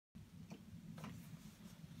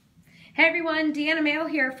Hey everyone, Deanna Mayo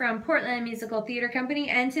here from Portland Musical Theater Company,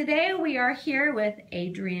 and today we are here with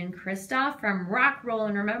Adrian Christoph from Rock, Roll,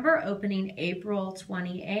 and Remember, opening April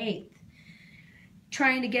 28th.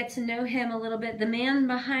 Trying to get to know him a little bit, the man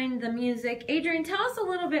behind the music. Adrian, tell us a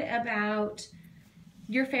little bit about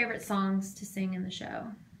your favorite songs to sing in the show.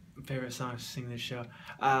 Favorite songs to sing in the show.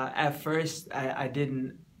 At first, I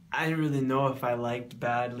didn't really know if I liked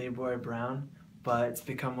Bad Leroy Brown, but it's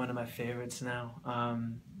become one of my favorites now.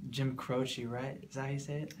 Jim Croce, right? Is that how you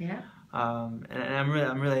say it? Yeah. And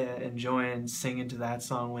I'm really enjoying singing to that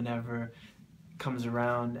song whenever it comes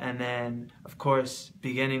around. And then, of course,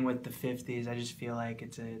 beginning with the 50s, I just feel like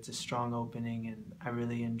it's a strong opening, and I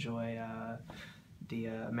really enjoy the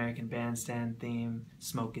American Bandstand theme,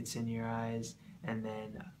 Smoke Gets in Your Eyes, and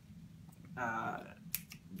then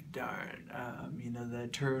the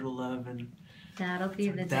Turtle Love and That'll Be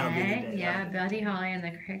the Day. Yeah, Buddy Holly and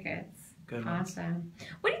the Crickets. Good awesome.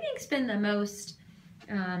 What do you think's been the most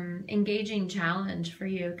engaging challenge for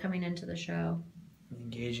you coming into the show?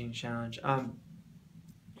 Engaging challenge.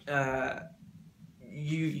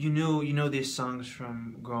 You know these songs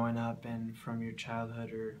from growing up and from your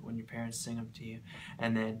childhood or when your parents sing them to you,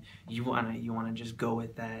 and then you wanna just go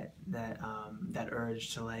with that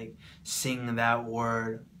urge to like sing that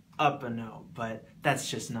word up a note, but that's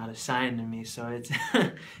just not assigned to me. So it's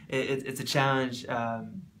it's a challenge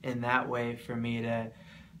in that way for me to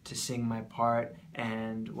sing my part,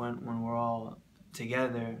 and when we're all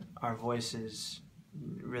together, our voices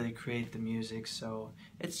really create the music, so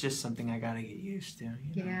it's just something I gotta get used to.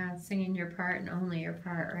 You know? Yeah, singing your part and only your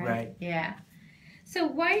part, right? Right. Yeah. So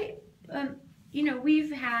why,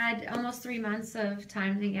 we've had almost 3 months of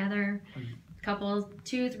time together, a couple,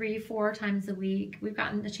 2, 3, 4 times a week. We've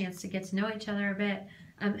gotten a chance to get to know each other a bit.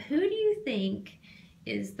 Who do you think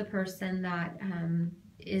is the person that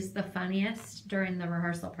is the funniest during the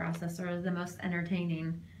rehearsal process, or the most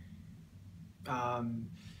entertaining?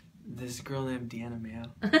 This girl named Deanna Mayo.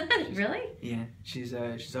 Really? Yeah, she's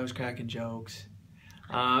always cracking jokes.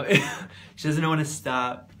 She doesn't know when to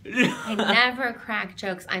stop. I never crack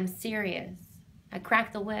jokes. I'm serious. I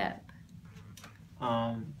crack the whip.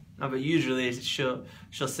 No, but usually she'll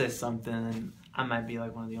say something, and I might be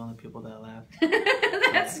like one of the only people that laugh.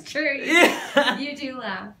 That's true. Yeah. You do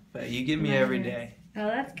laugh. But you get me every day. Oh,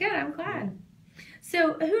 that's good. I'm glad.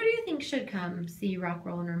 So, who do you think should come see Rock,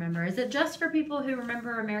 Roll, and Remember? Is it just for people who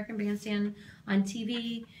remember American Bandstand on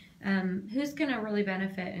TV? Who's going to really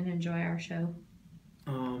benefit and enjoy our show?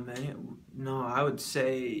 No, I would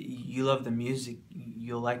say you love the music,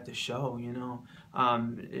 you'll like the show. You know,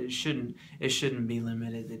 it shouldn't be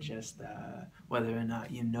limited to just whether or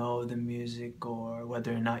not you know the music or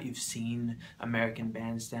whether or not you've seen American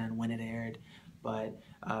Bandstand when it aired. But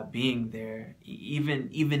being there,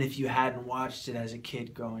 even if you hadn't watched it as a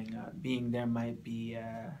kid growing up, being there might be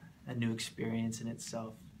a new experience in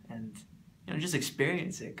itself. And just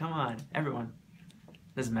experience it. Come on, everyone.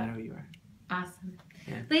 Doesn't matter who you are. Awesome.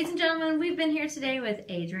 Yeah. Ladies and gentlemen, we've been here today with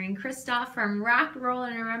Adrian Christoph from Rock, Roll,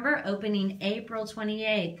 and Remember, opening April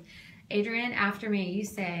 28th. Adrian, after me, you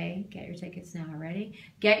say, get your tickets now. Ready?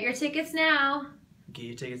 Get your tickets now. Get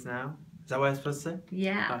your tickets now? Is that what I'm supposed to say?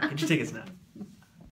 Yeah. Get your tickets now.